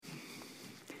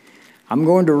I'm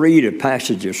going to read a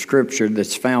passage of Scripture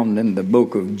that's found in the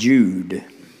book of Jude,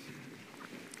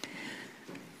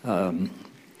 in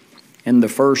the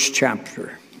first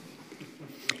chapter.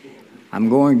 I'm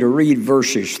going to read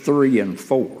verses 3 and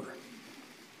 4.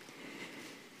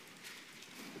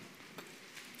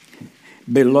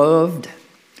 Beloved,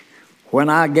 when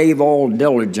I gave all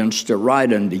diligence to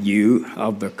write unto you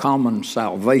of the common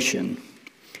salvation,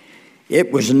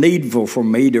 it was needful for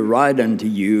me to write unto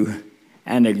you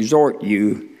and exhort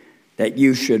you that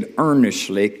you should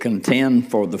earnestly contend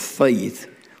for the faith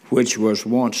which was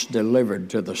once delivered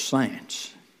to the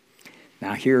saints.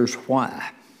 Now here's why.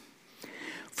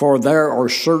 For there are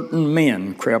certain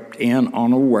men crept in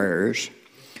unawares,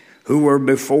 who were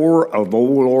before of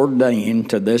old ordained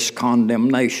to this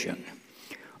condemnation,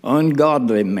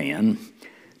 ungodly men,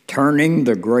 turning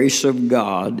the grace of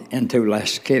God into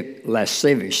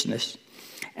lasciviousness,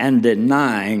 and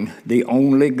denying the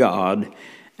only God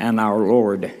and our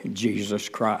Lord Jesus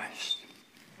Christ.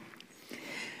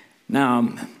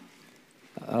 Now,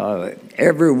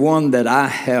 everyone that I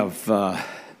have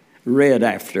read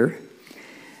after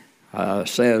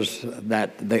says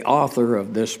that the author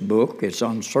of this book is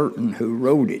uncertain who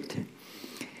wrote it.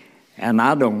 And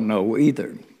I don't know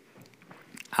either.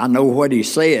 I know what he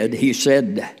said. He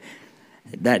said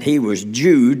that he was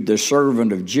Jude, the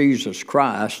servant of Jesus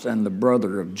Christ and the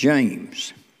brother of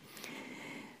James.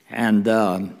 And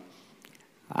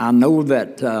I know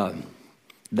that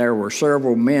there were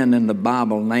several men in the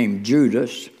Bible named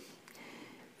Judas.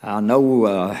 I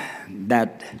know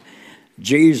that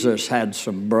Jesus had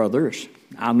some brothers.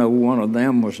 I know one of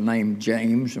them was named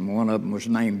James and one of them was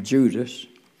named Judas.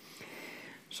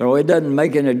 So it doesn't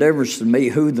make any difference to me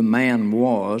who the man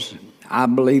was. I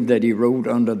believe that he wrote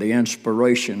under the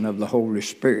inspiration of the Holy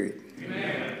Spirit.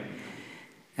 Amen.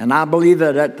 And I believe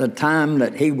that at the time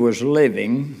that he was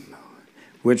living,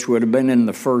 which would have been in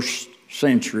the first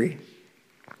century,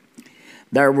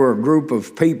 there were a group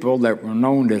of people that were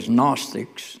known as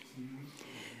Gnostics.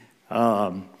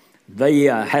 They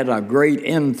had a great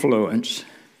influence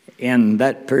in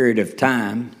that period of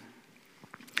time.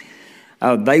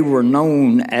 They were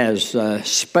known as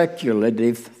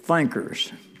speculative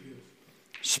thinkers.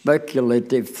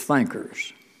 Speculative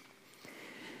thinkers.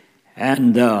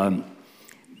 And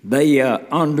they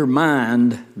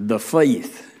undermined the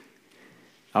faith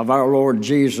of our Lord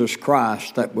Jesus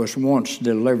Christ that was once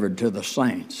delivered to the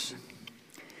saints.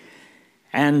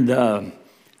 And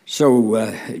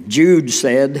so Jude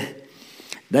said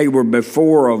they were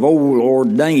before of old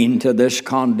ordained to this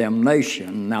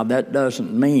condemnation. Now that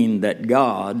doesn't mean that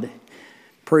God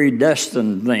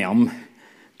predestined them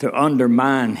to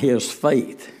undermine his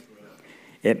faith.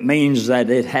 It means that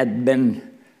it had been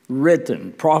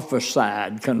written,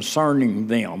 prophesied concerning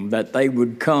them that they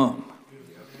would come.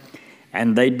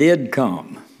 And they did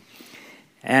come.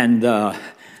 And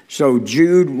so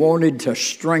Jude wanted to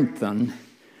strengthen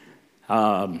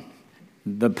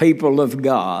the people of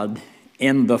God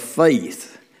in the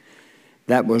faith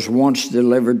that was once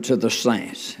delivered to the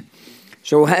saints.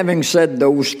 So having said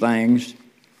those things,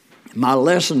 my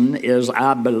lesson is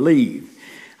I believe.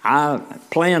 I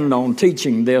planned on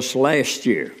teaching this last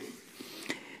year,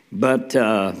 but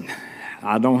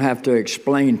I don't have to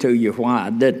explain to you why I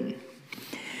didn't.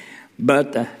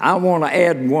 But I want to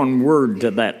add one word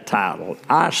to that title.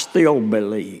 I still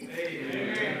believe.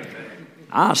 Amen.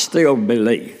 I still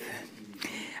believe.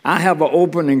 I have an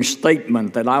opening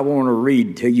statement that I want to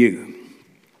read to you.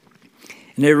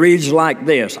 And it reads like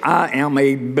this: I am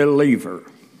a believer.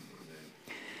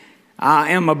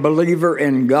 I am a believer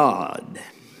in God.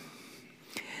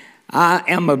 I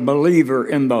am a believer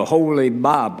in the Holy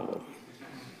Bible,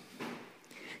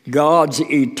 God's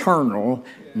eternal,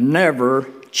 never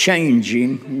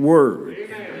changing word.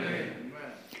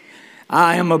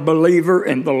 I am a believer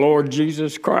in the Lord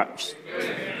Jesus Christ.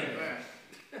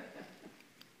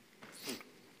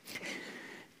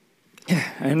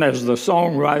 And as the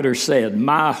songwriter said,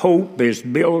 my hope is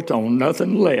built on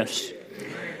nothing less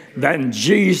than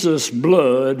Jesus'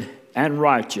 blood and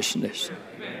righteousness.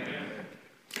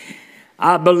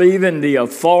 I believe in the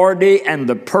authority and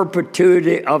the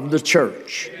perpetuity of the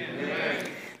church.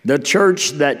 The church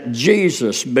that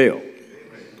Jesus built.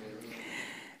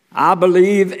 I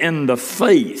believe in the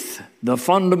faith, the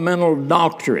fundamental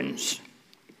doctrines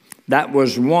that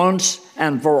was once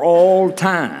and for all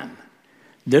time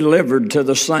delivered to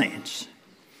the saints.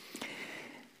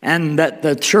 And that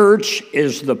the church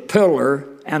is the pillar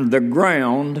and the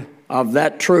ground of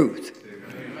that truth.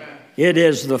 Amen. It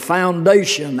is the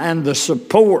foundation and the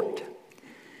support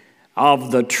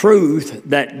of the truth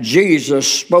that Jesus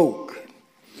spoke.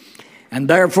 And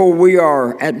therefore we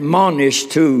are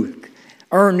admonished to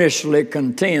earnestly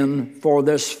contend for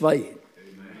this faith.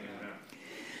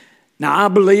 Now, I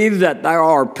believe that there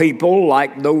are people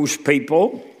like those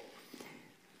people,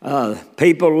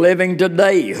 people living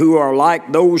today who are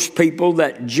like those people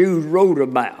that Jude wrote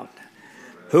about,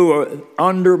 who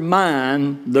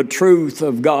undermine the truth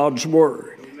of God's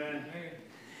Word.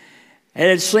 And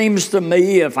it seems to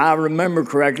me, if I remember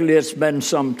correctly, it's been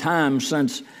some time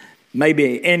since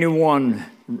maybe anyone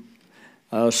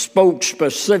spoke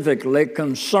specifically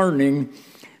concerning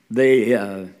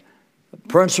the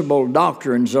principal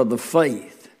doctrines of the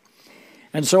faith.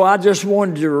 And so I just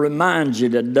wanted to remind you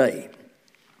today,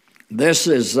 this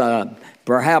is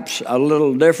perhaps a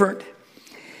little different,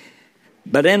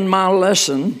 but in my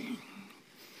lesson,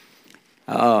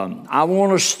 I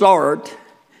want to start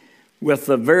with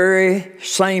the very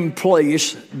same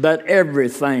place that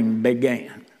everything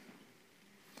began.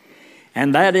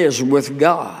 And that is with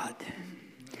God.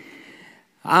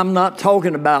 I'm not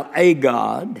talking about a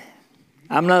God.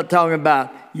 I'm not talking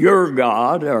about your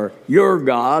God or your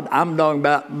God. I'm talking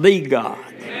about the God.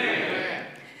 Amen.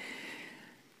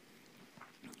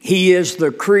 He is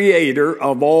the creator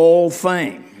of all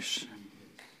things.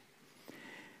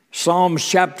 Psalms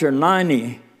chapter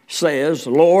 90 says,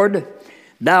 Lord,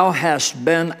 Thou hast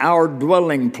been our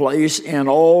dwelling place in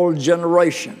all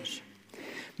generations.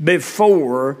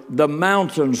 Before the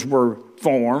mountains were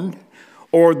formed,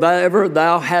 or ever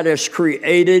Thou hadst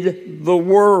created the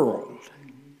world.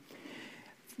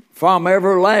 From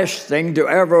everlasting to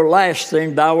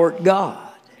everlasting, Thou art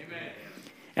God. Amen.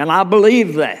 And I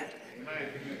believe that. Amen.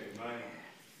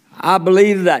 I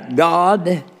believe that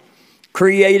God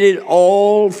created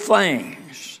all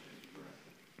things.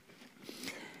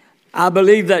 I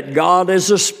believe that God is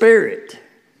a spirit.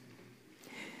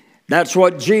 That's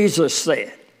what Jesus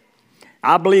said.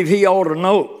 I believe He ought to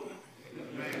know.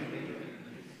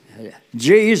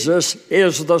 Jesus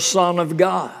is the Son of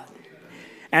God.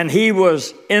 And He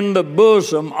was in the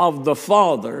bosom of the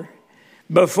Father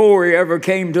before He ever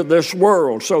came to this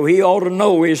world. So He ought to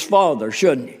know His Father,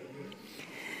 shouldn't He?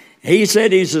 He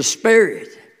said He's a spirit.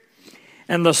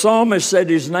 And the psalmist said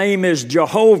His name is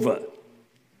Jehovah.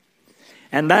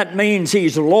 And that means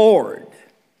He's Lord.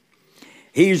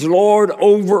 He's Lord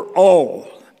over all.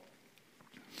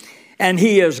 And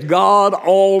He is God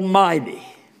Almighty.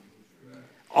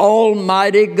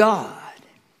 Almighty God.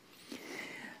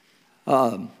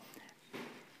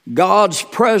 God's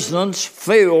presence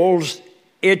fills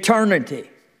eternity.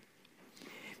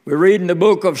 We read in the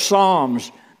book of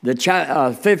Psalms, the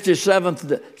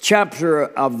 57th chapter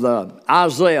of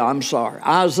Isaiah,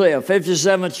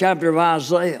 57th chapter of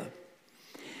Isaiah,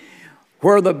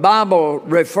 where the Bible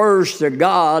refers to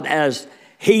God as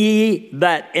He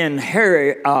that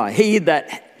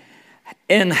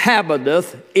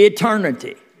inhabiteth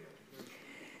eternity.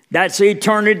 That's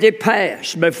eternity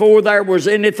past. Before there was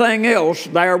anything else,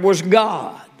 there was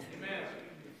God. Amen.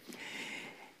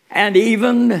 And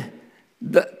even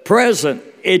the present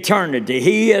eternity,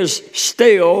 He is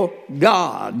still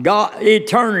God.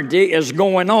 Eternity is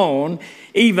going on,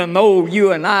 even though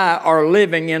you and I are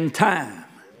living in time.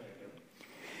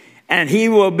 And He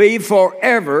will be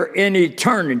forever in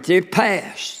eternity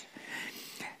past.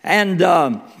 And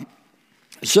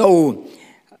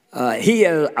He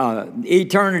is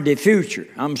eternity future.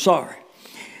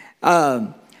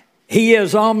 He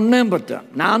is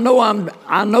omnipotent. Now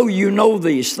I know you know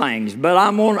these things, but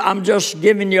I'm just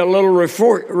giving you a little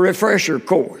refresher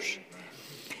course.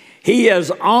 He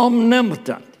is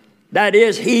omnipotent. That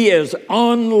is, He is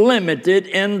unlimited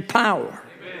in power.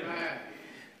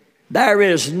 There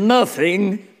is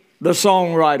nothing, the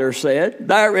songwriter said,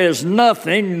 there is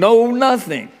nothing, no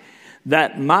nothing,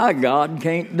 that my God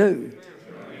can't do.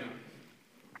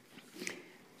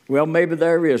 Well, maybe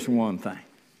there is one thing.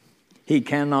 He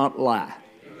cannot lie.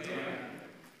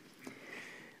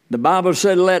 The Bible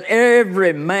said, let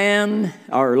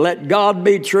God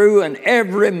be true and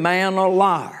every man a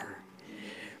liar.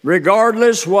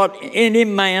 Regardless what any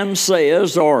man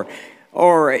says or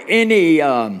any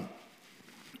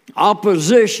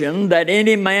opposition that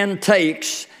any man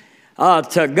takes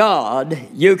to God,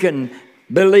 you can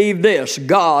believe this: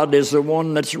 God is the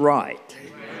one that's right.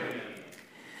 Amen.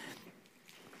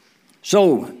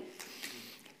 So,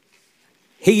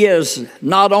 He is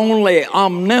not only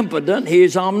omnipotent, He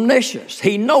is omniscient.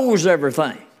 He knows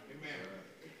everything. Amen.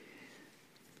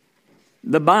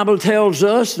 The Bible tells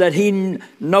us that He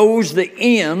knows the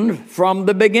end from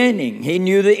the beginning. He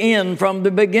knew the end from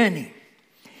the beginning.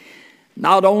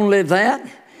 Not only that,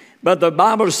 but the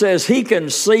Bible says He can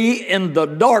see in the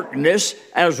darkness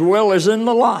as well as in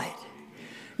the light.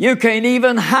 You can't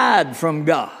even hide from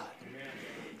God.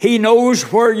 He knows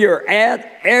where you're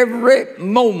at every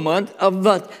moment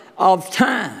of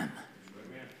time.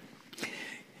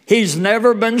 He's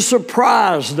never been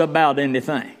surprised about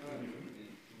anything.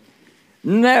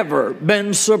 Never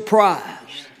been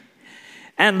surprised.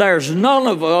 And there's none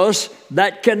of us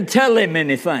that can tell him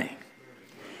anything.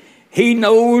 He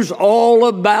knows all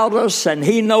about us, and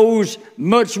he knows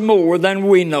much more than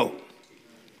we know.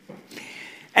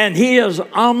 And he is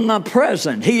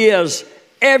omnipresent. He is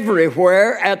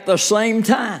everywhere at the same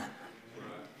time.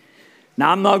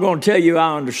 Now, I'm not going to tell you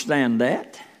I understand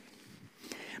that,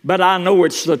 but I know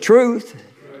it's the truth.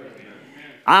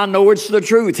 I know it's the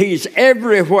truth. He's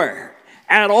everywhere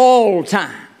at all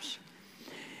times.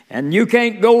 And you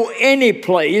can't go any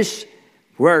place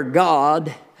where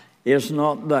God is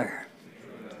not there.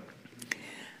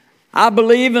 I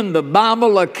believe in the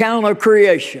Bible account of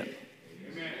creation.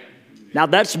 Now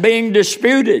that's being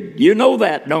disputed. You know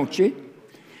that, don't you?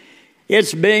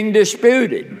 It's being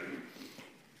disputed.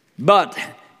 But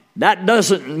that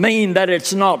doesn't mean that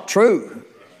it's not true.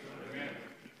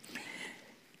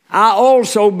 I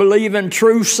also believe in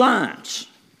true science.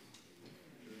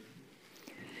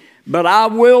 But I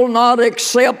will not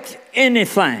accept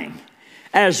anything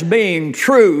as being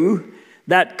true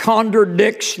that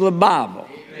contradicts the Bible.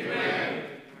 Amen.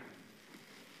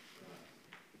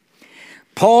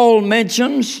 Paul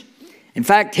mentions, in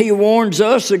fact, he warns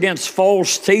us against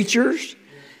false teachers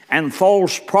and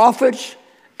false prophets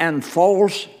and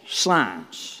false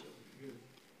signs.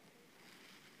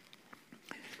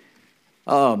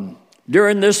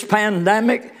 During this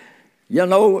pandemic, you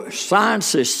know,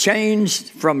 science has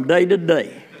changed from day to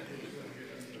day.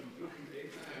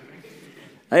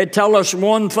 They tell us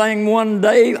one thing one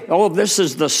day, oh, this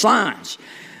is the science.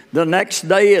 The next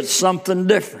day it's something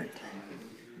different.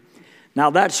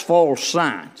 Now that's false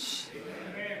science.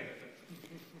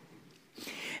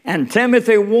 And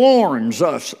Timothy warns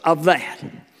us of that.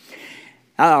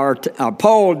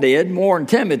 Paul did warn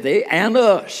Timothy and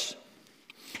us.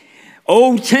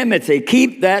 O Timothy,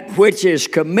 keep that which is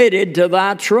committed to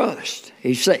thy trust,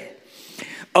 he said.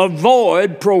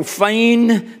 Avoid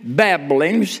profane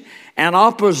babblings and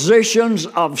oppositions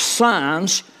of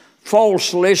science,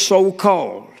 falsely so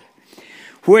called,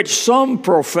 which some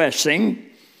professing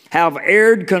have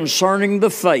erred concerning the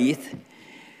faith.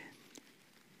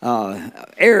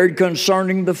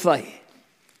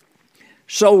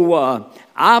 So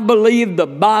I believe the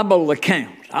Bible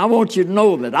account. I want you to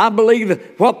know that. I believe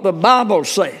what the Bible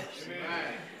says.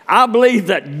 Amen. I believe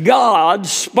that God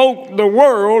spoke the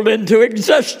world into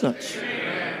existence.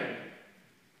 Amen.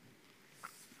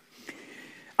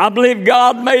 I believe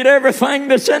God made everything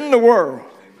that's in the world.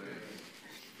 Amen.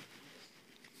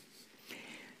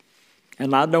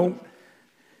 And I don't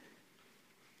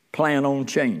plan on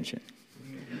changing.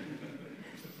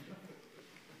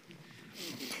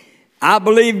 I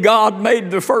believe God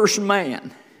made the first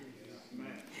man.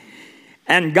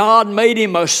 And God made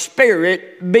him a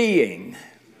spirit being.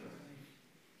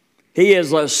 He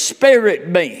is a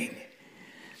spirit being.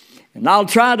 And I'll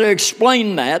try to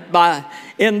explain that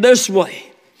in this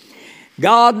way.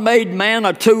 God made man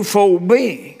a twofold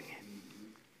being.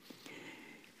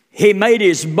 He made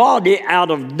his body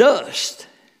out of dust.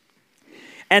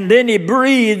 And then he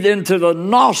breathed into the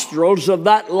nostrils of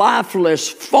that lifeless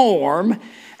form,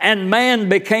 and man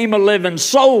became a living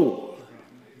soul.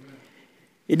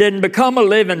 He didn't become a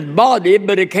living body,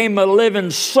 but he became a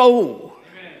living soul.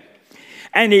 Amen.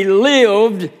 And he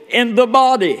lived in the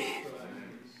body.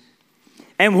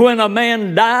 And when a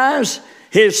man dies,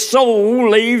 his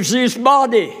soul leaves his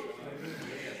body.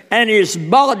 And his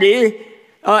body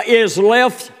is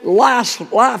left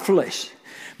lifeless.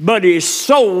 But his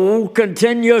soul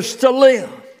continues to live.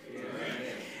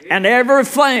 And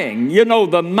everything, you know,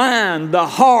 the mind, the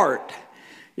heart,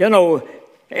 you know,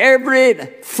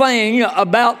 everything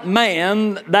about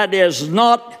man that is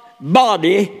not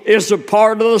body is a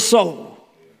part of the soul.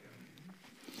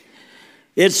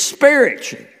 It's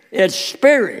spiritual. It's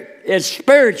spirit. It's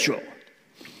spiritual.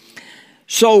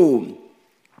 So,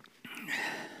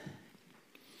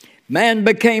 man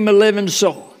became a living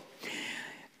soul.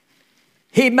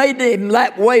 He made him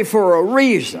that way for a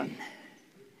reason.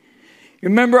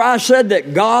 Remember I said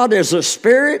that God is a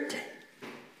spirit?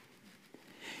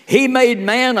 He made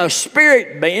man a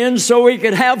spirit being so he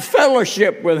could have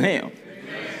fellowship with him.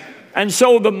 Amen. And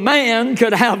so the man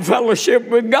could have fellowship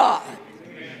with God.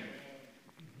 Amen.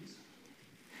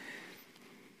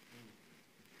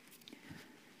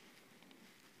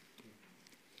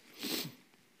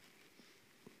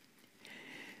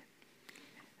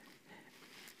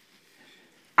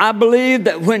 I believe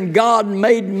that when God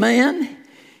made man,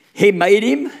 he made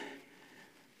him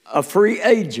a free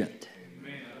agent.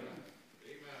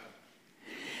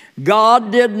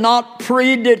 God did not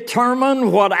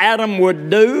predetermine what Adam would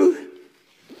do.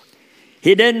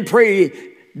 He didn't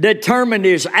predetermine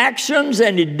his actions,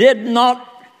 and he did not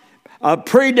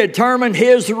predetermine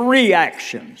his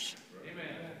reactions.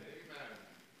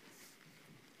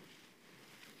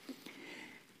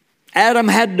 Adam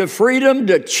had the freedom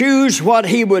to choose what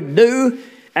he would do,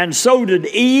 and so did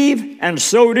Eve, and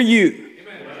so do you.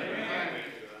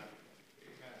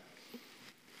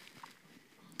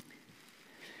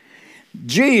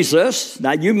 Jesus,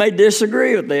 now you may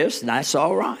disagree with this, that's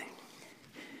all right.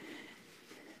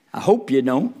 I hope you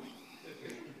don't.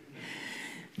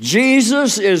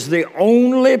 Jesus is the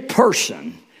only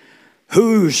person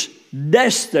whose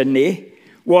destiny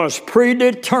was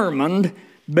predetermined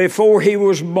before he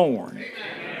was born.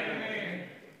 Amen.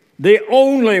 The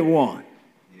only one.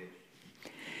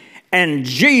 And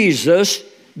Jesus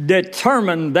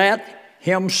determined that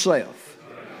himself.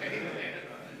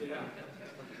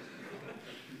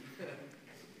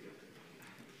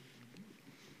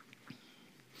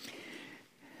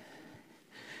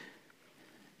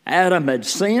 Adam had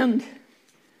sinned,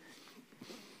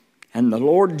 and the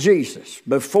Lord Jesus,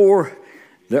 before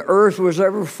the earth was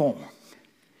ever formed,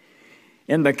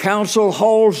 in the council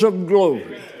halls of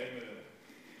glory,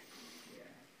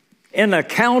 in the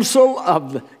council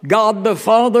of God the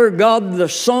Father, God the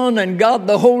Son, and God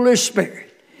the Holy Spirit,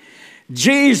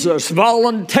 Jesus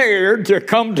volunteered to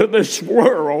come to this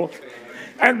world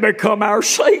and become our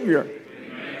Savior.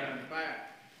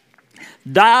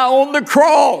 Die on the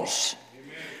cross.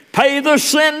 Pay the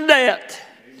sin debt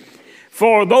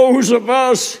for those of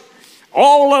us,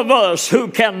 all of us who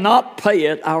cannot pay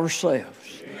it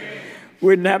ourselves.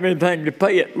 We didn't have anything to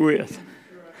pay it with,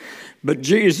 but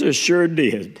Jesus sure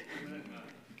did.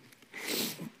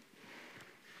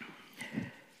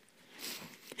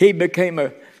 He became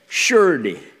a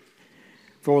surety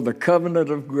for the covenant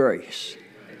of grace.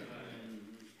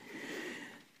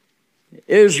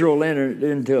 Israel entered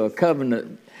into a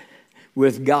covenant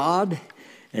with God,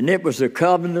 and it was a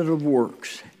covenant of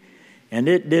works, and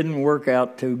it didn't work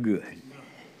out too good.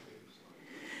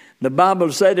 The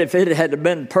Bible said if it had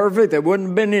been perfect, there wouldn't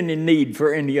have been any need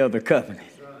for any other covenant.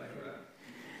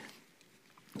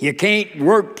 You can't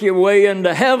work your way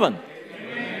into heaven.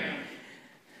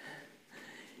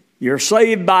 You're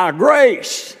saved by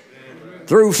grace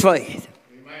through faith.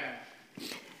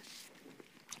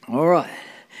 All right.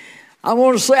 I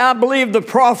want to say I believe the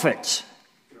prophets.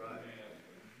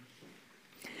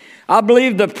 I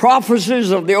believe the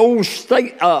prophecies of the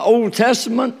Old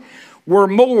Testament were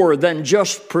more than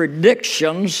just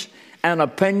predictions and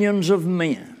opinions of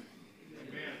men.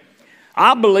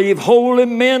 I believe holy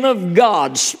men of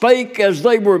God spake as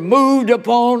they were moved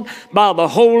upon by the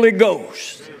Holy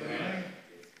Ghost.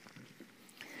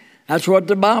 That's what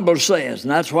the Bible says,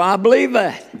 and that's why I believe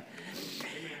that.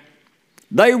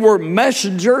 They were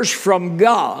messengers from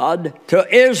God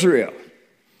to Israel,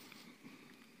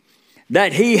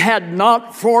 that he had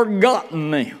not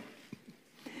forgotten them.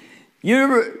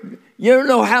 You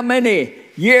know how many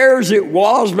years it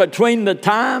was between the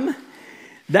time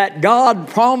that God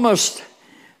promised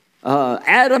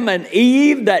Adam and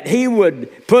Eve that he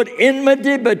would put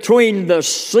enmity between the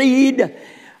seed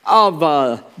of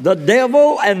the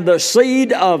devil and the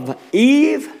seed of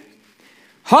Eve?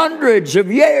 Hundreds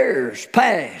of years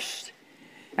passed,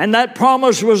 and that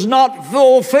promise was not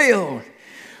fulfilled.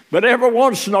 But every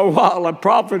once in a while, a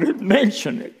prophet would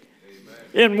mention it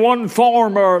in one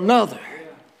form or another.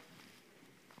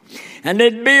 And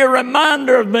it'd be a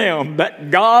reminder of them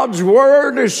that God's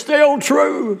word is still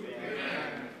true.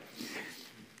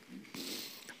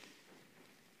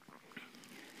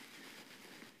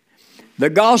 The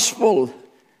gospel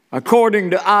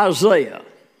according to Isaiah,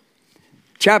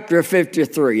 chapter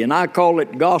 53. And I call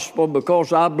it gospel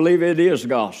because I believe it is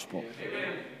gospel.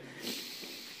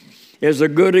 Is a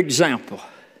good example.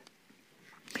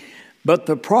 But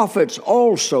the prophets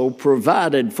also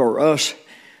provided for us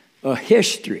a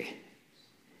history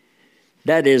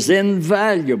that is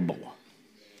invaluable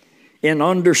in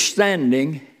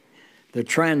understanding the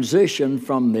transition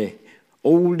from the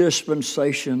old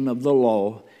dispensation of the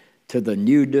law to the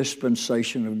new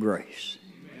dispensation of grace.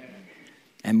 Amen.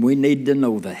 And we need to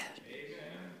know that. Amen.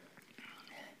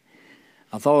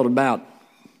 I thought about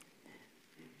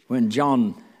when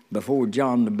before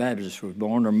John the Baptist was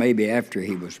born, or maybe after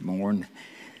he was born,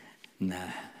 and,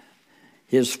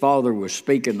 his father was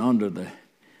speaking under the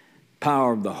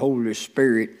power of the Holy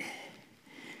Spirit,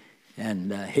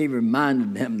 and he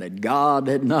reminded him that God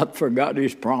had not forgot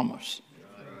his promise.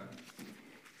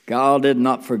 God had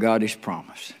not forgot his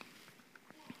promise.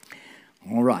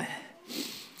 All right.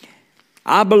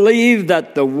 I believe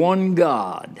that the one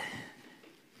God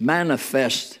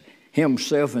manifests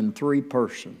himself in three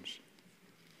persons.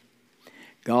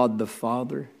 God the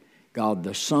Father, God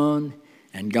the Son,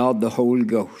 and God the Holy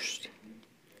Ghost.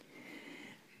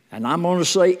 And I'm going to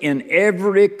say in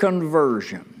every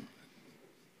conversion,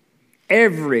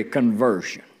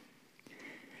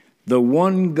 the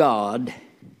one God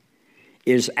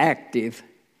is active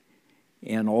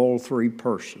in all three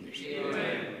persons.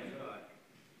 Amen.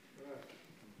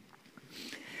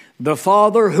 The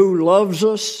Father who loves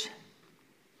us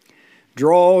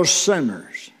draws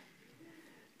sinners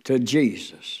to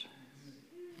Jesus,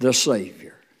 the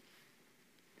Savior,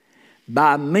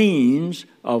 by means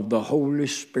of the Holy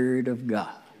Spirit of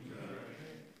God.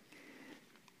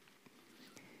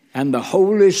 And the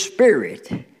Holy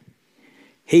Spirit,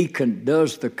 He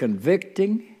does the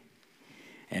convicting,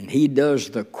 and He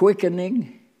does the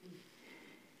quickening,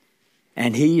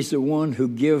 and He's the one who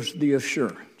gives the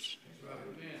assurance.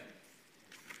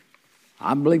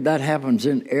 I believe that happens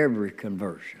in every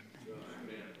conversion.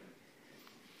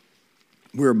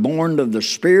 We're born of the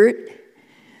Spirit,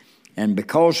 and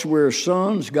because we're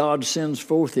sons, God sends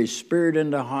forth His Spirit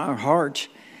into our hearts,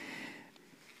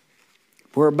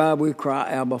 whereby we cry,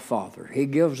 Abba, Father. He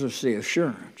gives us the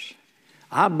assurance.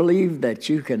 I believe that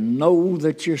you can know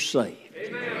that you're saved.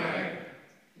 Amen.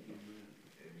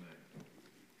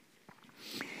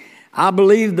 I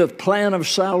believe the plan of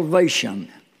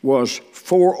salvation was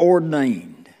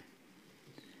foreordained,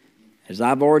 as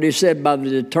I've already said, by the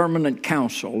determinate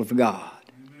counsel of God.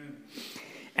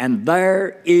 And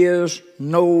there is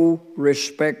no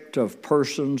respect of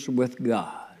persons with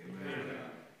God. Amen.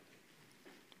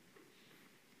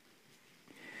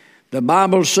 The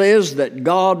Bible says that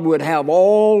God would have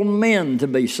all men to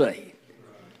be saved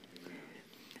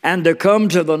and to come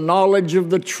to the knowledge of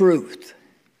the truth.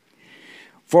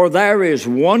 For there is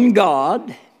one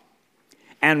God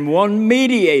and one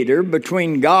mediator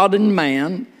between God and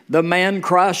man, the man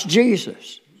Christ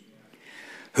Jesus,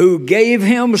 who gave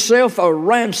himself a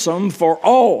ransom for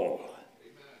all,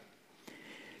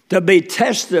 to be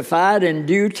testified in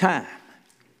due time.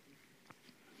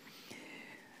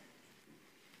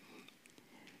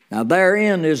 Now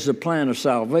therein is the plan of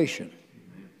salvation.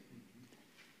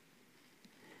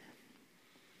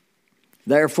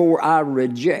 Therefore I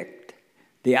reject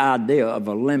the idea of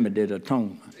a limited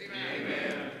atonement.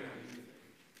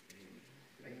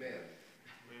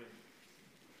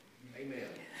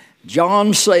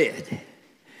 John said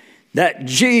that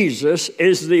Jesus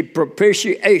is the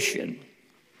propitiation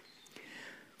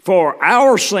for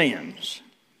our sins.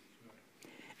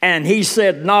 And he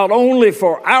said not only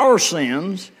for our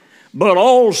sins, but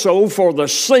also for the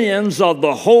sins of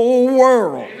the whole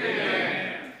world.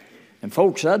 Amen. And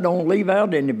folks, that don't leave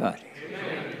out anybody.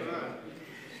 Amen.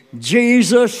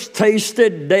 Jesus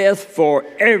tasted death for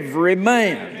every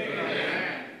man.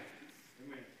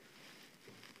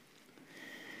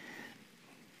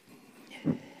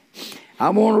 I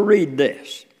want to read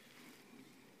this.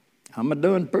 I'm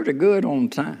doing pretty good on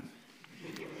time.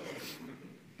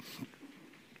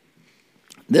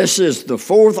 This is the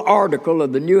fourth article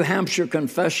of the New Hampshire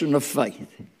Confession of Faith.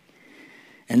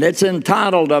 And it's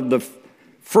entitled Of the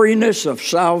Freeness of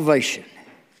Salvation.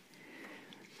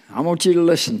 I want you to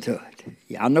listen to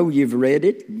it. I know you've read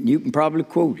it. You can probably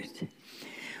quote it.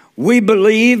 We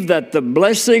believe that the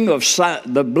blessings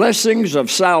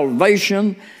of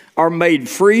salvation are made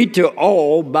free to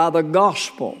all by the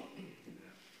gospel.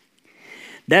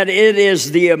 That it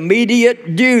is the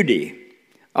immediate duty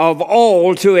of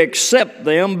all to accept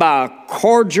them by a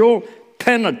cordial,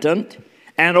 penitent,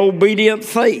 and obedient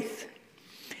faith.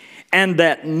 And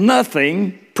that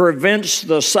nothing prevents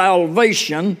the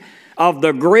salvation of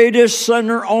the greatest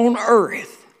sinner on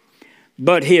earth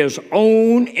but his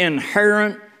own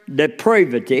inherent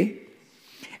depravity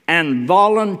and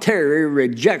voluntary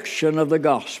rejection of the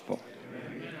gospel.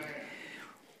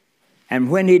 And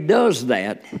when he does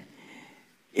that,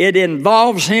 it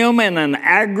involves him in an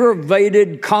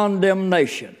aggravated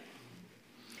condemnation.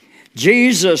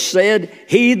 Jesus said,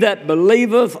 "He that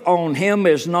believeth on him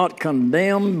is not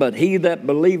condemned, but he that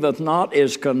believeth not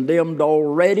is condemned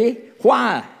already."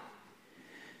 Why?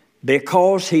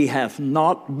 Because he hath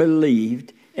not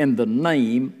believed in the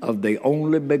name of the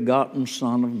only begotten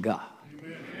Son of God.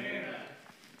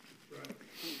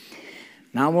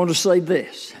 Now I want to say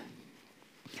this.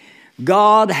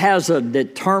 God has a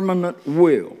determinate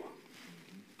will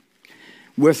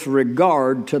with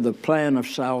regard to the plan of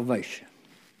salvation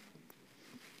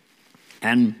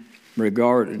and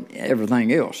regarding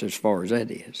everything else as far as that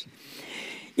is.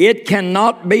 It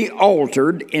cannot be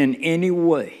altered in any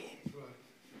way.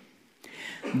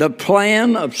 The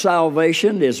plan of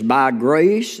salvation is by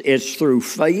grace. It's through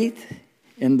faith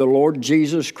in the Lord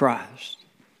Jesus Christ.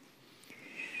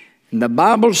 And the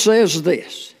Bible says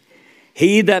this: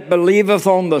 He that believeth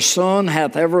on the Son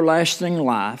hath everlasting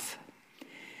life,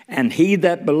 and he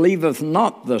that believeth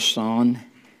not the Son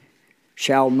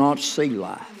shall not see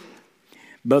life,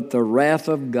 but the wrath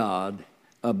of God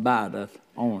abideth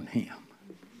on him.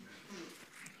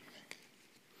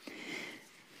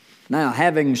 Now,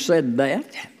 having said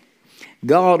that,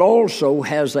 God also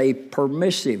has a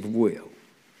permissive will,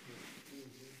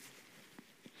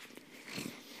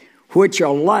 which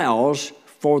allows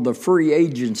for the free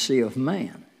agency of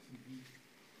man.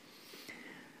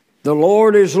 The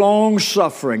Lord is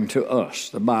long-suffering to us,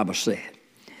 the Bible said,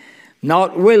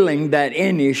 not willing that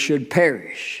any should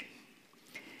perish.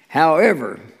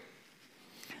 However,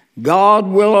 God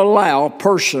will allow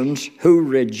persons who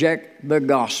reject the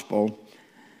gospel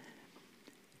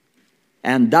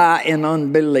and die in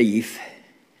unbelief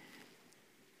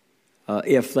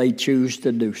if they choose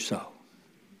to do so.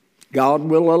 God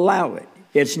will allow it.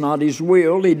 It's not His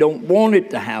will. He don't want it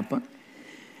to happen.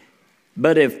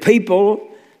 But if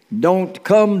people don't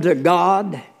come to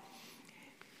God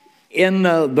in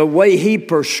the way He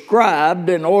prescribed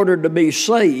in order to be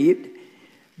saved,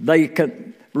 they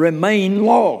can remain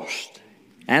lost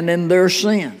and in their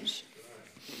sins.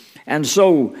 And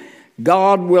so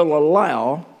God will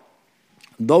allow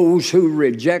those who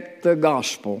reject the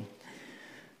gospel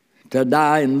to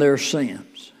die in their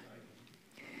sins.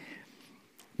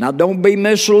 Now, don't be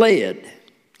misled.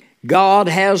 God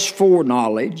has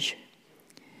foreknowledge.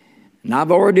 And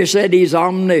I've already said He's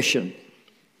omniscient.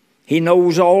 He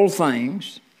knows all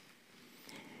things.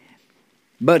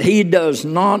 But He does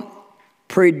not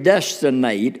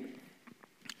predestinate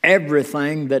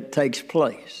everything that takes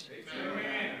place.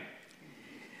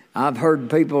 I've heard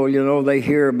people, they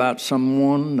hear about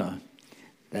someone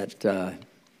that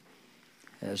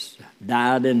has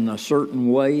died in a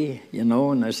certain way,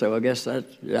 and they say, well, I guess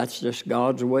that's just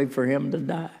God's way for him to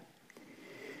die.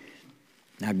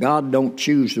 Now, God don't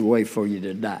choose the way for you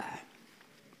to die.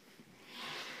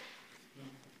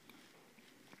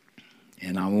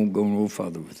 And I won't go no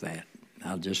further with that.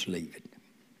 I'll just leave it.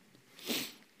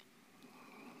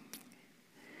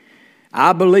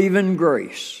 I believe in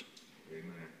grace.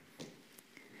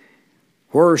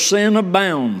 Where sin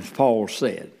abounds, Paul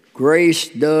said, grace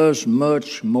does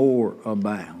much more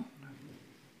abound.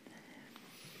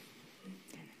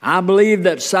 I believe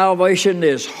that salvation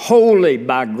is wholly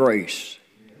by grace.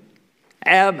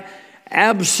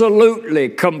 Absolutely,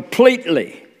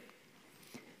 completely,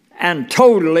 and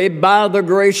totally by the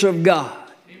grace of God.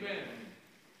 Amen.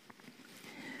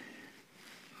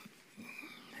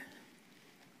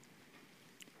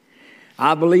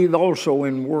 I believe also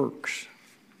in works,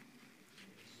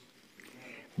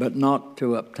 but not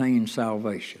to obtain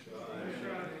salvation.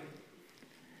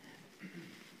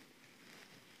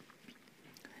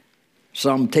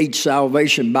 Some teach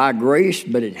salvation by grace,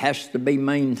 but it has to be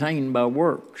maintained by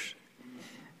works.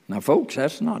 Now, folks,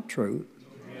 that's not true.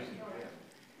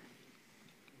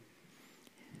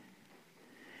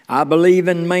 I believe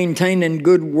in maintaining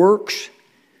good works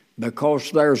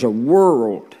because there's a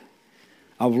world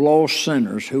of lost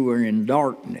sinners who are in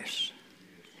darkness.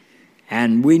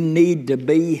 And we need to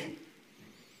be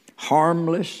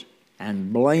harmless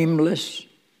and blameless,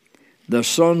 the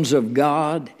sons of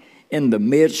God in the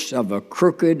midst of a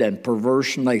crooked and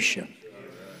perverse nation,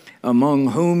 among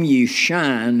whom ye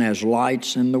shine as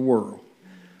lights in the world,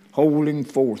 holding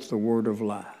forth the word of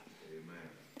life.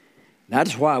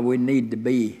 That's why we need to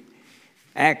be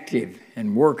active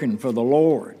and working for the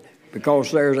Lord,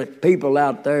 because there's people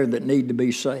out there that need to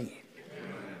be saved.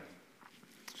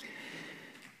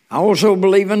 I also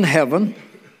believe in heaven.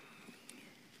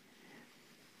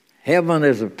 Heaven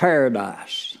is a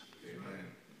paradise.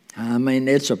 I mean,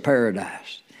 it's a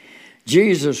paradise.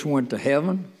 Jesus went to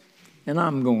heaven, and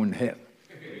I'm going to heaven.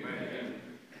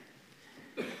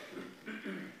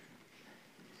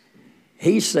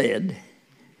 He said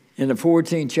in the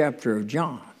 14th chapter of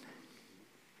John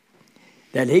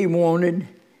that he wanted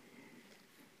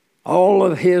all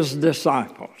of his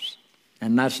disciples,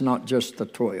 and that's not just the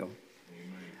 12,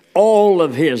 all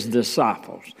of his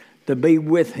disciples to be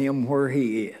with him where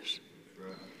he is.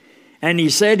 And he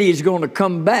said he's going to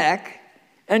come back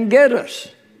and get us,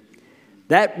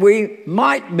 that we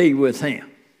might be with him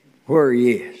where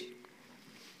he is.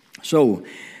 So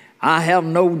I have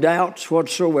no doubts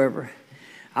whatsoever.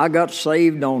 I got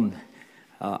saved on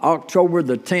October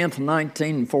the 10th,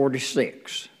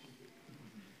 1946.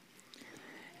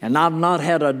 And I've not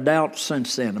had a doubt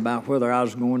since then about whether I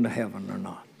was going to heaven or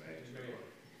not.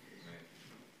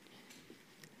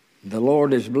 The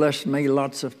Lord has blessed me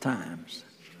lots of times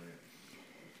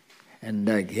and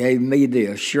gave me the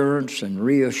assurance and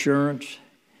reassurance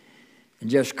and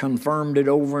just confirmed it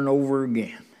over and over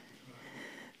again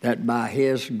that by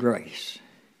His grace,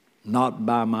 not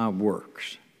by my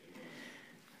works,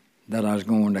 that I was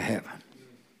going to heaven.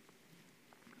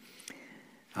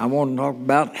 I want to talk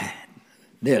about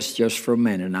this just for a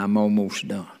minute, and I'm almost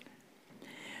done.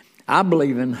 I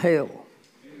believe in hell.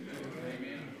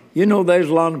 You know, there's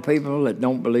a lot of people that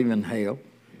don't believe in hell.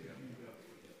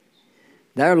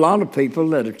 There are a lot of people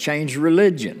that have changed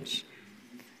religions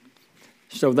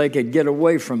so they could get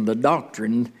away from the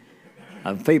doctrine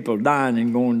of people dying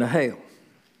and going to hell.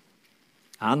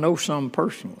 I know some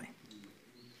personally.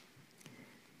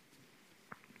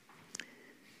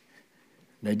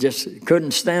 They just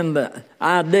couldn't stand the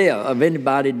idea of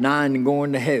anybody dying and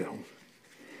going to hell.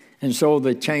 And so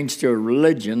they changed to a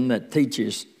religion that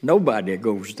teaches nobody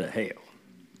goes to hell.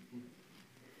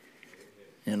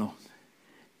 You know.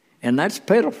 And that's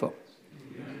pitiful.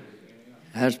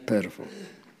 That's pitiful.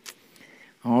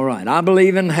 All right. I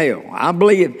believe in hell. I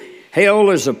believe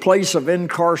hell is a place of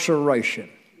incarceration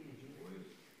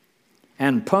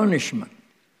and punishment.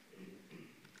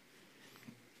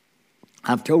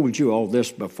 I've told you all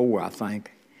this before, I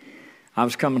think. I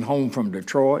was coming home from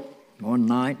Detroit one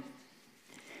night.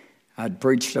 I'd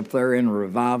preached up there in a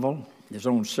revival. It was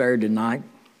on Saturday night.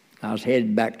 I was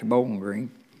headed back to Bowling Green.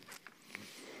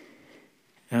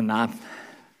 And I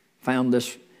found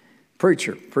this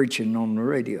preacher preaching on the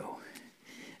radio.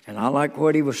 And I liked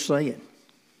what he was saying.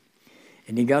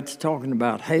 And he got to talking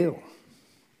about hell.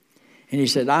 And he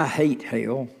said, I hate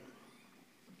hell.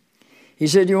 He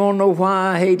said, you want to know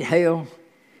why I hate hell?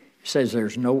 He says,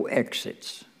 there's no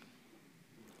exits.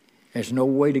 There's no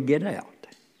way to get out.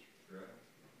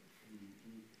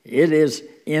 It is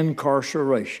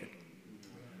incarceration.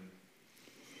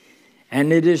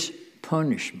 And it is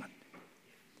punishment.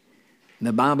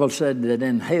 The Bible said that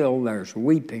in hell there's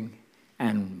weeping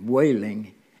and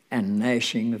wailing and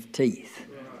gnashing of teeth.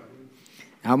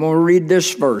 I'm going to read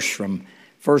this verse from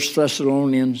 1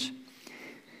 Thessalonians,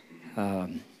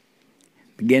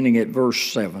 beginning at verse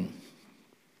 7.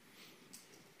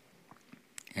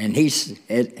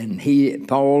 And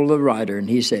Paul the writer, and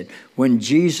he said, when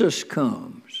Jesus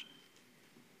comes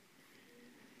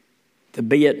to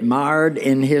be admired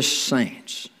in His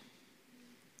saints,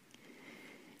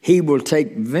 He will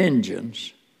take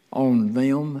vengeance on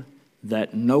them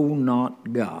that know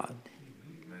not God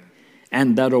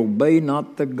and that obey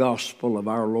not the gospel of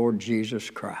our Lord Jesus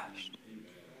Christ,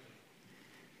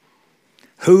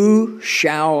 who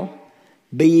shall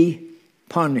be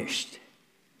punished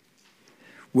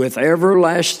with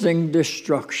everlasting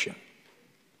destruction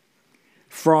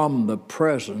from the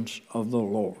presence of the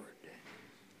Lord.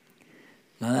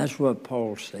 Now that's what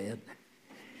Paul said.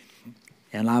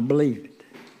 And I believe it.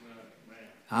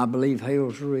 I believe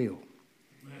hell's real.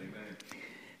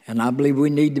 And I believe we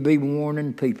need to be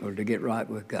warning people to get right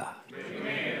with God.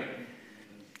 Amen.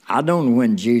 I don't know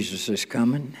when Jesus is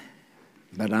coming,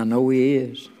 but I know He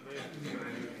is.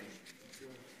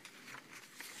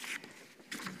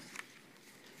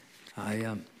 I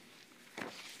am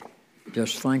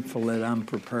just thankful that I'm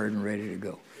prepared and ready to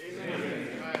go. Amen.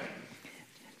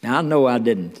 Now, I know I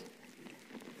didn't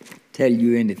tell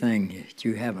you anything that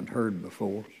you haven't heard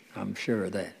before. I'm sure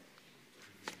of that.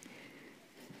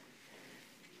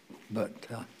 But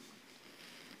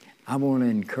I want to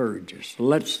encourage us.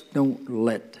 Don't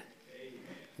let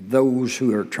those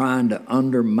who are trying to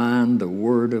undermine the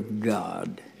Word of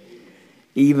God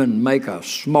even make a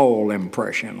small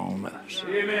impression on us.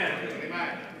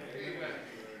 Amen.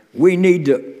 We need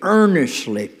to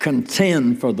earnestly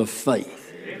contend for the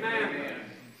faith. Amen.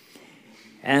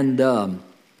 And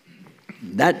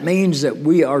that means that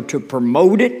we are to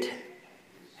promote it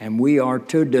and we are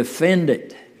to defend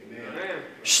it. Amen.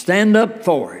 Stand up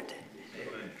for it.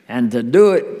 Amen. And to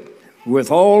do it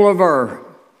with all of our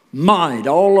might,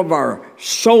 all of our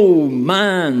soul,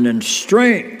 mind, and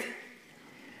strength.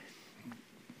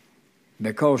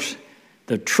 Because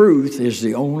the truth is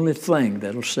the only thing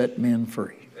that'll set men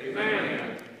free.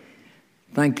 Amen.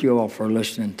 Thank you all for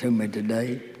listening to me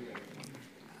today.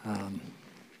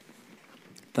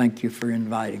 Thank you for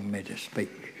inviting me to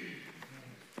speak.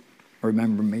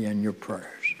 Remember me in your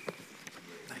prayers.